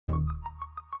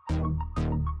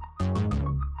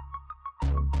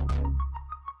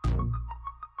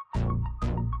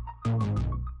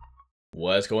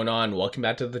What's going on? Welcome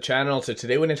back to the channel. So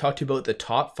today we're going to talk to you about the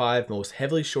top 5 most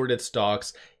heavily shorted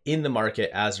stocks in the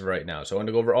market as of right now. So I want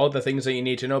to go over all the things that you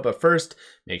need to know, but first,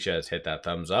 make sure to hit that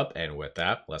thumbs up. And with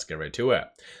that, let's get right to it.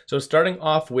 So starting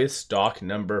off with stock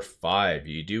number 5,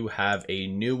 you do have a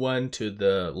new one to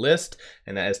the list,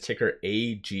 and that is ticker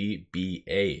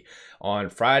AGBA. On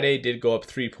Friday, did go up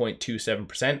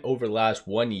 3.27%. Over the last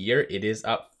 1 year, it is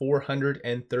up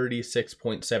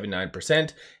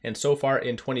 436.79%. And so far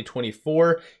in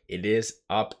 2024, it is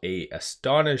up a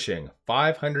astonishing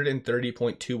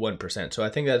 530.21%. So I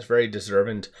think that's very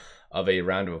deserving of a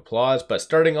round of applause. But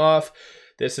starting off,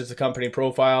 this is the company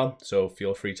profile, so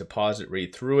feel free to pause it,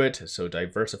 read through it. So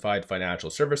diversified financial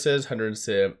services,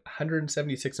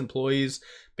 176 employees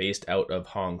based out of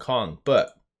Hong Kong.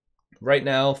 But right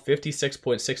now,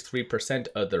 56.63%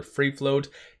 of their free float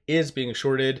is being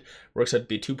shorted. Works out to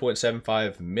be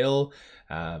 2.75 mil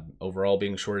overall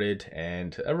being shorted,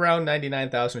 and around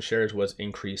 99,000 shares was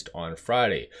increased on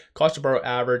Friday. Cost to borrow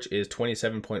average is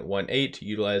 27.18,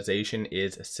 utilization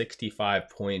is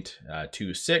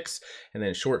 65.26, and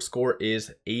then short score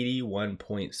is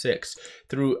 81.6.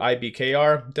 Through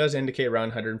IBKR does indicate around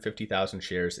 150,000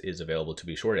 shares is available to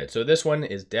be shorted. So this one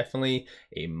is definitely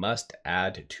a must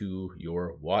add to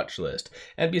your watch list.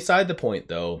 And beside the point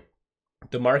though,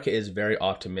 the market is very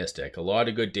optimistic. A lot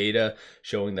of good data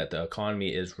showing that the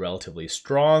economy is relatively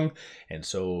strong. And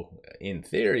so in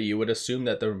theory, you would assume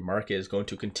that the market is going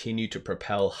to continue to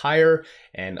propel higher.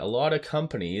 And a lot of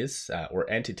companies or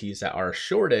entities that are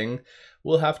shorting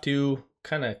will have to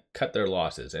kind of cut their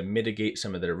losses and mitigate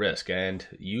some of their risk. And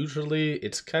usually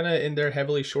it's kind of in their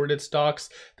heavily shorted stocks.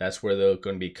 That's where they're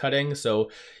going to be cutting. So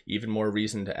even more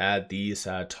reason to add these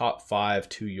top 5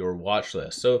 to your watch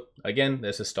list. So again,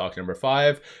 this is stock number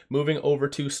 5. Moving over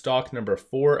to stock number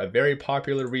 4, a very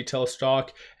popular retail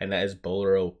stock, and that is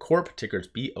Bowlero Corp, tickers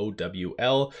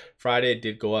BOWL. Friday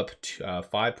did go up to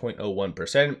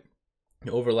 5.01%.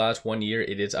 Over the last 1 year,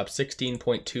 it is up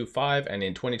 16.25, and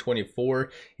in 2024,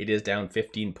 it is down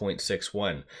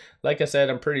 15.61. Like I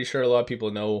said, I'm pretty sure a lot of people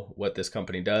know what this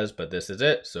company does, but this is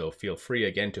it. So feel free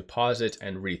again to pause it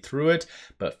and read through it.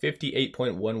 But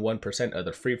 58.11% of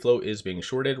the free float is being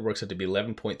shorted, works out to be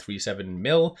 11.37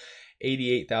 mil.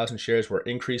 88,000 shares were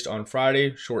increased on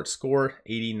Friday. Short score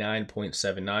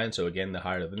 89.79. So again, the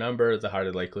higher the number, the higher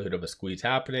the likelihood of a squeeze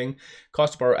happening.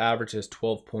 Cost to borrow average is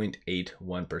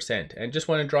 12.81%. And just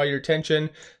want to draw your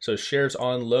attention. So shares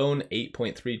on loan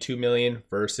 8.32 million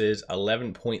versus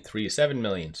 11.37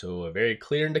 million. So a very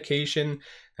clear indication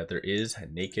that there is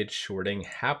naked shorting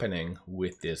happening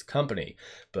with this company.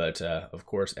 But of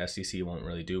course, SEC won't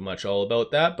really do much all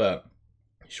about that. But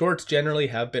shorts generally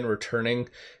have been returning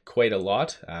quite a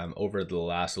lot over the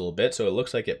last little bit. So it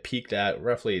looks like it peaked at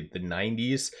roughly the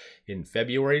 90s in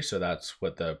February. So that's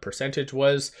what the percentage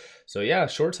was. So yeah,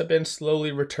 shorts have been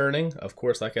slowly returning. Of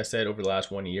course, like I said, over the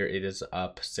last 1 year, it is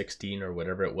up 16 or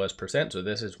whatever it was percent. So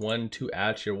this is one to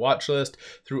add to your watch list.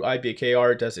 Through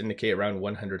IBKR, it does indicate around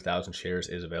 100,000 shares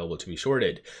is available to be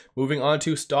shorted. Moving on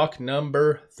to stock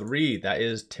number 3, that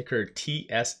is ticker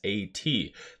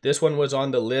TSAT. This one was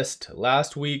on the list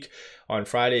last week. On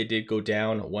Friday, it did go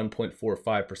down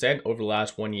 1.45%. Over the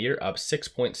last 1 year, up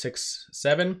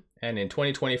 6.67%. And in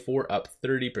 2024, up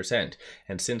 30%.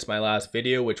 And since my last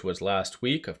video, which was last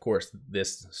week, of course,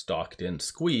 this stock didn't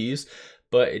squeeze,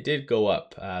 but it did go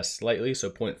up slightly,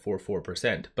 so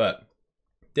 0.44%. But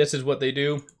this is what they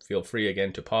do. Feel free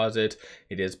again to pause it.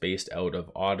 It is based out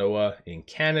of Ottawa in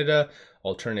Canada.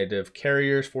 Alternative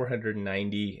carriers,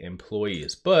 490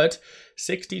 employees, but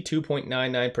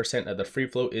 62.99% of the free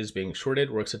float is being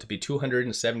shorted. Works out to be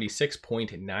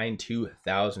 276.92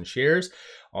 thousand shares.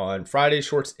 On Friday,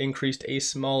 shorts increased a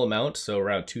small amount, so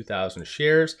around 2,000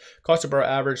 shares. Cost to borrow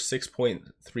average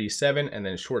 6.37, and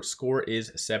then short score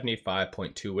is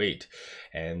 75.28.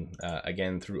 And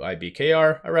again, through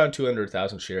IBKR, around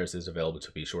 200,000 shares is available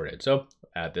to be shorted. So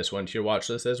add this one to your watch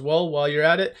list as well while you're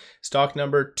at it. Stock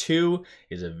number 2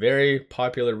 is a very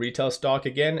popular retail stock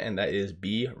again, and that is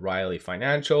RILY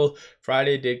Financial.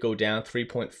 Friday did go down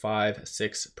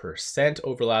 3.56%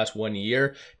 over the last 1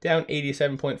 year, down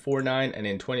 87.49, and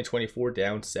in 2024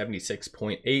 down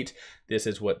 76.8. This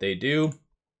is what they do.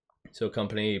 So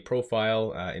company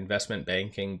profile, investment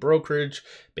banking brokerage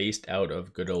based out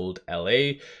of good old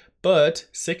LA. But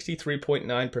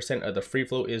 63.9% of the free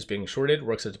float is being shorted.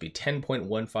 Works out to be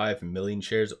 10.15 million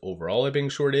shares overall are being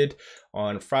shorted.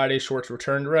 On Friday, shorts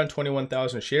returned around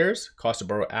 21,000 shares. Cost to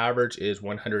borrow average is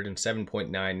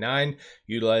 107.99.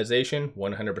 Utilization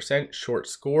 100%. Short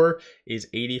score is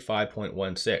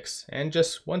 85.16. And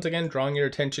just once again, drawing your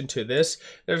attention to this,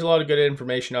 there's a lot of good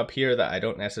information up here that I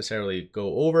don't necessarily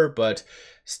go over, but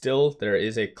still there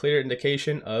is a clear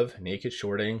indication of naked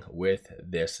shorting with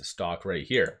this stock right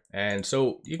here. And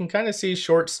so you can kind of see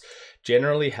shorts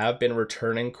generally have been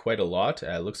returning quite a lot.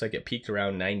 It looks like it peaked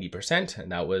around 90%,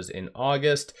 and that was in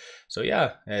August. So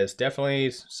yeah, it's definitely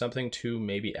something to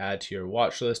maybe add to your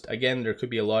watch list. Again, there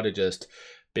could be a lot of just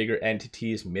bigger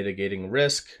entities mitigating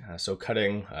risk, so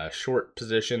cutting short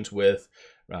positions with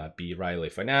RILY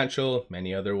Financial,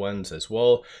 many other ones as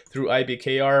well. Through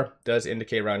IBKR does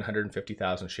indicate around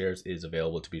 150,000 shares is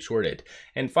available to be shorted.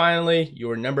 And finally,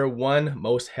 your number one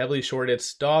most heavily shorted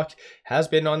stock has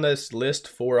been on this list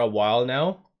for a while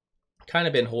now. Kind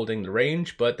of been holding the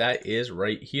range, but that is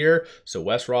right here. So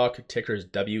WestRock, tickers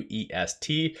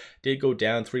WEST, did go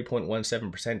down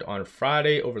 3.17% on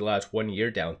Friday. Over the last 1 year,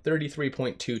 down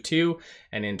 33.22,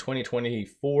 and in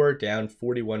 2024 down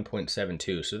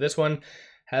 41.72. So this one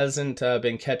hasn't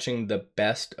been catching the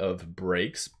best of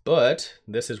breaks, but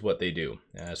this is what they do.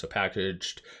 So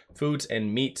packaged foods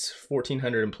and meats,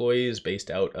 1,400 employees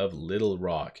based out of Little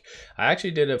Rock. I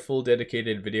actually did a full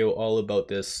dedicated video all about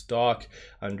this stock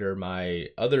under my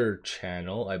other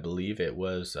channel. I believe it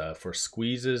was for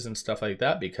squeezes and stuff like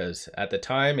that, because at the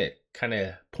time it kind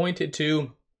of pointed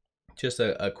to just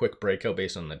a quick breakout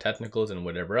based on the technicals and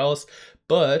whatever else.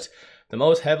 But the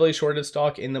most heavily shorted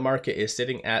stock in the market is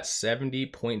sitting at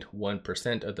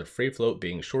 70.1% of the free float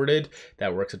being shorted.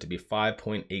 That works out to be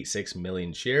 5.86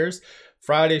 million shares.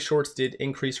 Friday shorts did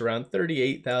increase around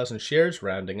 38,000 shares,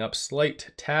 rounding up slight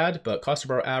tad, but cost to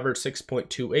borrow average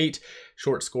 6.28.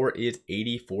 Short score is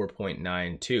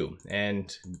 84.92.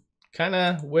 And kind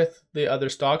of with the other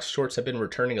stocks, shorts have been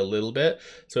returning a little bit.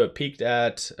 So it peaked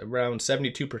at around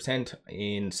 72%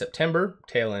 in September,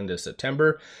 tail end of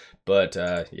September. But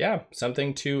yeah,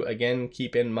 something to, again,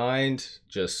 keep in mind.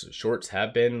 Just shorts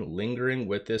have been lingering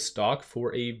with this stock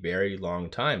for a very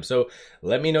long time. So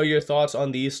let me know your thoughts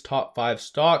on these top 5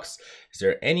 stocks. Is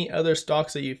there any other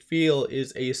stocks that you feel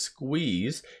is a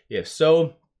squeeze? If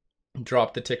so,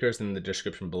 drop the tickers in the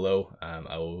description below.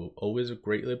 I will always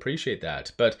greatly appreciate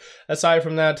that. But aside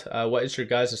from that, what is your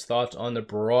guys' thoughts on the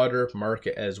broader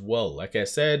market as well? Like I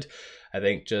said, I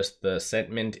think just the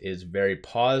sentiment is very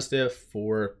positive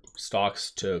for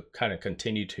stocks to kind of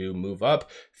continue to move up.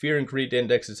 Fear and greed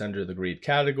index is under the greed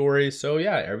category. So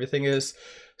yeah, everything is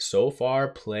so far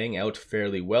playing out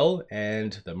fairly well,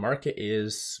 and the market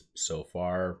is so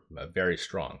far very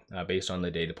strong based on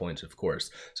the data points, of course.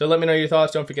 So let me know your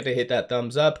thoughts. Don't forget to hit that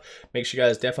thumbs up. Make sure you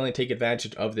guys definitely take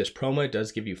advantage of this promo. It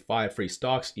does give you 5 free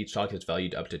stocks. Each stock is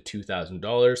valued up to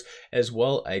 $2,000. As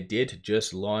well, I did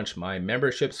just launch my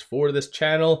memberships for this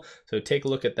channel, so take a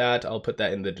look at that. I'll put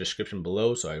that in the description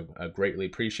below. So I greatly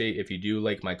appreciate if you do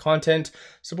like my content,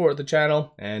 support the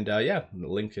channel, and yeah, the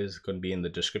link is going to be in the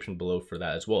description below for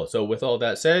that as well. So with all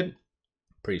that said,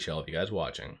 appreciate all of you guys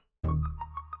watching.